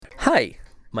Hi,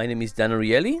 my name is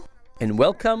Ariely, and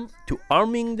welcome to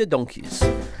Arming the Donkeys,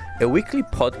 a weekly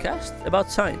podcast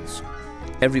about science.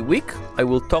 Every week, I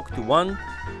will talk to one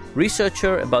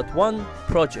researcher about one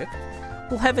project.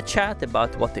 We'll have a chat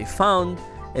about what they found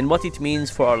and what it means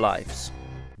for our lives.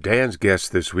 Dan's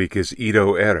guest this week is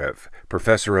Ido Erev,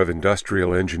 Professor of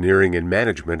Industrial Engineering and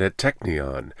Management at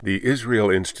Technion, the Israel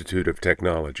Institute of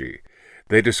Technology.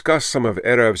 They discuss some of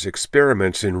Erev's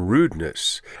experiments in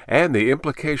rudeness and the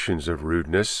implications of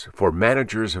rudeness for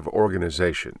managers of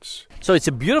organizations. So it's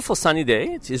a beautiful sunny day.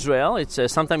 It's Israel. It's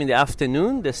sometime in the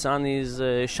afternoon. The sun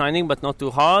is shining, but not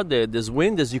too hard. There's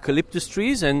wind, there's eucalyptus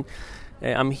trees, and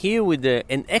I'm here with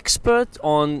an expert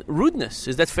on rudeness.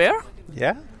 Is that fair?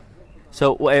 Yeah.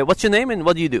 So what's your name and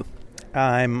what do you do?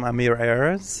 I'm Ido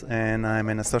Erev, and I'm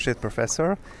an associate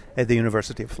professor at the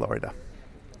University of Florida.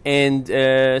 And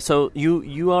so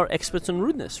you are experts on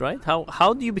rudeness, right?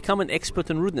 How do you become an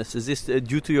expert on rudeness? Is this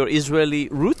due to your Israeli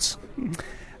roots?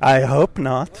 I hope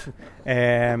not.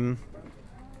 Well,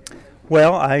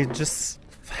 I just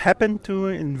happened to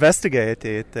investigate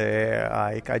it.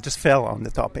 I just fell on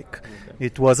the topic. Okay.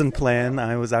 It wasn't planned.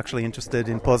 I was actually interested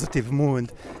in positive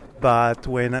mood. But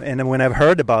when I've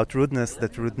heard about rudeness,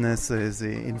 that rudeness is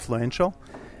influential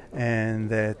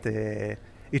and that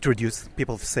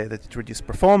people say that it reduces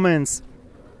performance,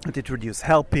 that it reduces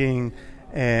helping,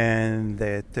 and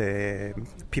that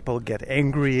people get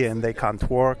angry and they can't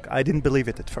work. I didn't believe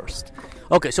it at first.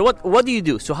 Okay, so what do you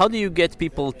do? So how do you get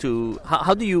people to,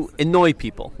 how do you annoy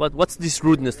people? What's this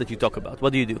rudeness that you talk about?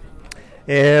 What do you do?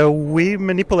 We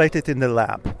manipulate it in the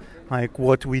lab. Like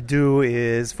what we do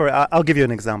is, I'll give you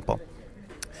an example.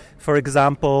 For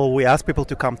example, we ask people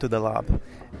to come to the lab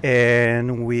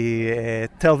and we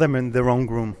tell them in the wrong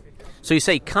room. So you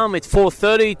say come at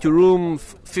 4:30 to room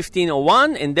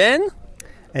 1501 and then?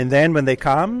 And then when they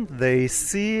come, they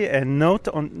see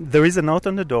there is a note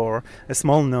on the door, a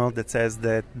small note that says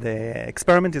that the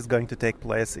experiment is going to take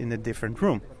place in a different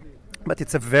room. But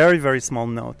it's a very, very small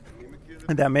note.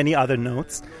 And there are many other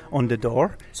notes on the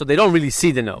door. So they don't really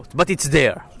see the note, but it's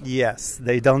there. Yes,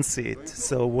 they don't see it.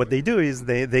 So what they do is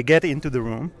they get into the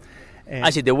room.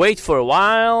 I see. They wait for a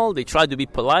while, they try to be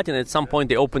polite, and at some point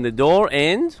they open the door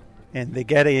and they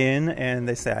get in and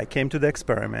they say, I came to the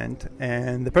experiment.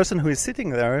 And the person who is sitting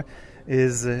there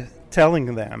is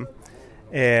telling them,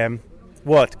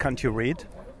 what, can't you read?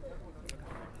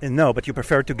 And no, but you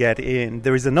prefer to get in.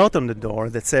 There is a note on the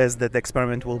door that says that the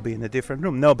experiment will be in a different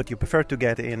room. No, but you prefer to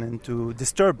get in and to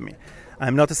disturb me.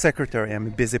 I'm not a secretary, I'm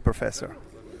a busy professor.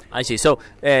 I see. So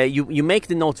you make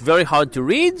the note very hard to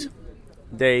read.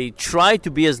 They try to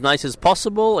be as nice as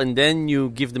possible, and then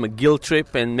you give them a guilt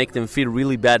trip and make them feel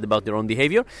really bad about their own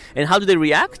behavior. And how do they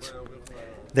react?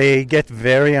 They get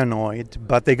very annoyed,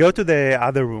 but they go to the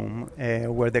other room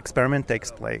where the experiment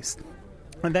takes place.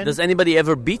 And then, does anybody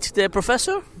ever beat the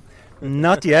professor?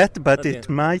 Not yet, but it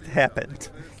might happen.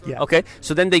 Yeah. Okay,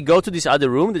 so then they go to this other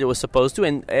room that they were supposed to,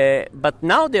 and but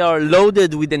now they are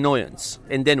loaded with annoyance.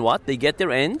 And then what? They get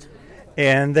their end?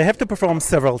 And they have to perform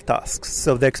several tasks.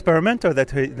 So the experimenter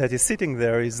that is sitting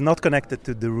there is not connected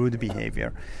to the rude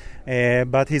behavior,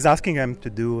 but he's asking them to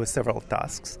do several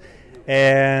tasks.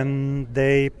 And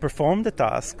they perform the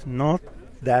task not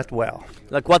that well.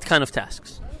 Like what kind of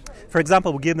tasks? For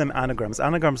example, we give them anagrams.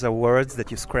 Anagrams are words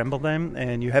that you scramble them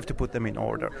and you have to put them in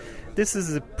order. This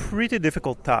is a pretty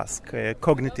difficult task,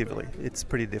 cognitively. It's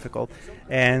pretty difficult.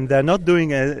 And they're not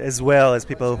doing as well as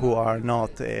people who are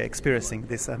not experiencing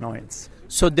this annoyance.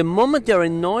 So the moment they're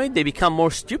annoyed, they become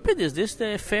more stupid? Is this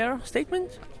the fair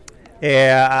statement?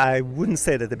 I wouldn't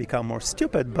say that they become more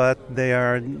stupid, but they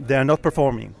are not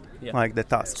performing like the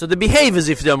task. So they behave as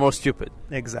if they're more stupid?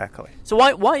 Exactly. So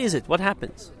why is it? What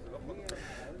happens?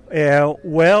 They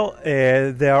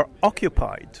are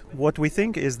occupied. What we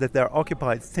think is that they're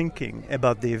occupied thinking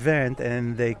about the event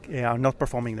and they are not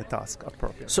performing the task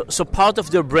appropriately. So part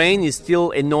of their brain is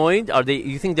still annoyed?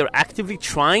 You think they're actively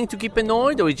trying to keep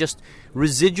annoyed, or is just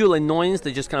residual annoyance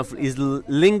that just kind of is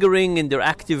lingering in their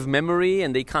active memory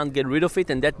and they can't get rid of it,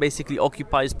 and that basically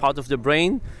occupies part of their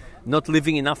brain, not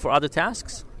leaving enough for other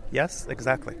tasks? Yes,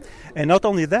 exactly. And not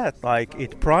only that,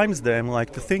 it primes them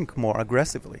to think more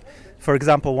aggressively. For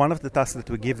example, one of the tasks that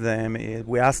we give them is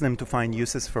we ask them to find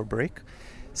uses for brick.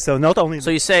 So not only... So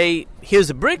you say,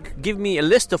 here's a brick, give me a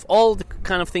list of all the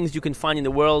kind of things you can find in the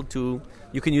world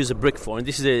you can use a brick for. And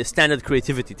this is a standard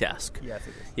creativity task. Yes, it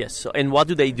is. Yes. So, and what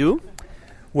do they do?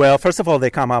 Well, first of all,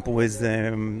 they come up with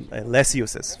less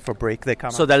uses for brick.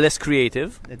 So they're less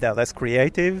creative? They're less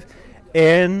creative.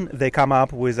 And they come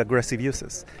up with aggressive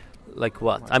uses. Like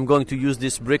what? I'm going to use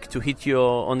this brick to hit you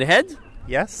on the head?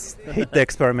 Yes, hit the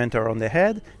experimenter on the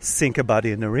head, sink a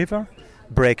body in a river,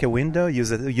 break a window,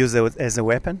 use it as a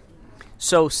weapon.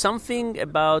 So something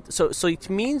about so it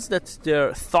means that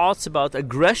their thoughts about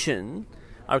aggression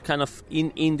are kind of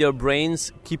in their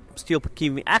brains, still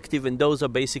keeping active, and those are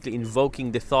basically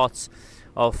invoking the thoughts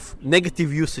of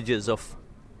negative usages of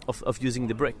using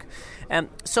the brick. And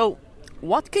so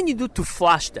what can you do to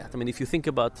flash that? I mean, if you think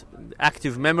about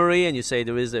active memory and you say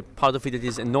there is a part of it that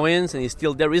is annoyance and is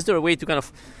still there, is there a way to kind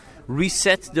of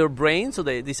reset their brain so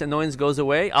that this annoyance goes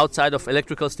away outside of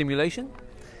electrical stimulation?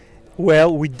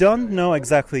 Well, we don't know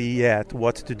exactly yet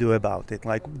what to do about it.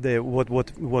 Like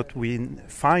what we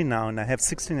find now, and I have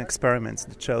 16 experiments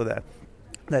that show that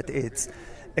it's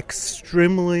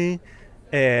extremely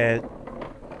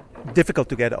difficult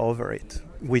to get over it.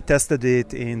 We tested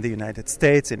it in the United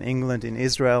States, in England, in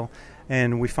Israel,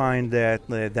 and we find that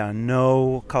there are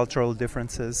no cultural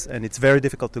differences, and it's very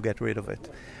difficult to get rid of it.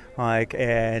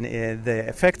 The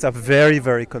effects are very,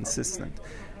 very consistent.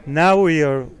 Now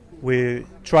we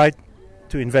try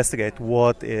to investigate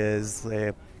what is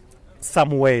some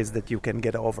ways that you can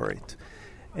get over it,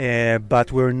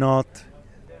 but we're not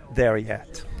there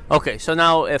yet. Okay, so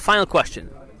now a final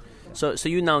question. So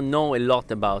you now know a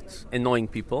lot about annoying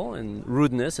people and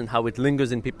rudeness and how it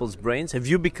lingers in people's brains. Have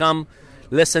you become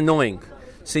less annoying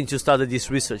since you started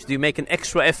this research? Do you make an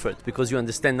extra effort because you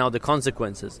understand now the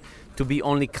consequences to be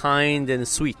only kind and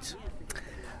sweet?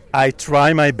 I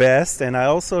try my best, and I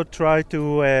also try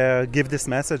to give this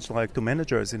message to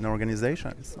managers in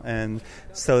organizations, and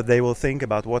so they will think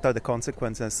about what are the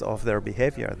consequences of their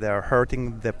behavior. They are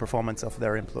hurting the performance of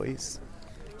their employees.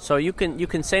 So you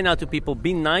can say now to people,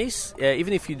 be nice,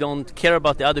 even if you don't care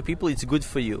about the other people, it's good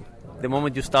for you. The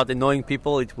moment you start annoying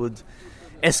people, it would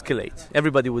escalate.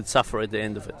 Everybody would suffer at the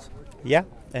end of it. Yeah,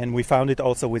 and we found it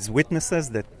also with witnesses,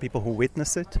 that people who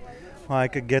witness it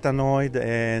get annoyed,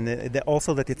 and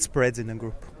also that it spreads in a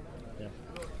group. Yeah.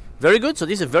 Very good. So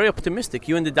this is very optimistic.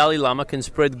 You and the Dalai Lama can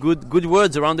spread good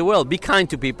words around the world. Be kind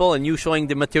to people, and you showing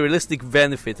the materialistic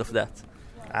benefit of that.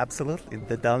 Absolutely.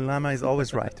 The Dalai Lama is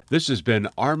always right. This has been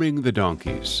Arming the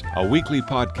Donkeys, a weekly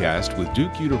podcast with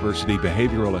Duke University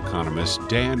behavioral economist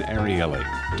Dan Ariely.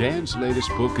 Dan's latest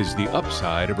book is The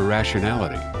Upside of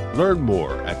Irrationality. Learn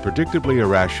more at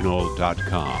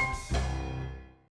predictablyirrational.com.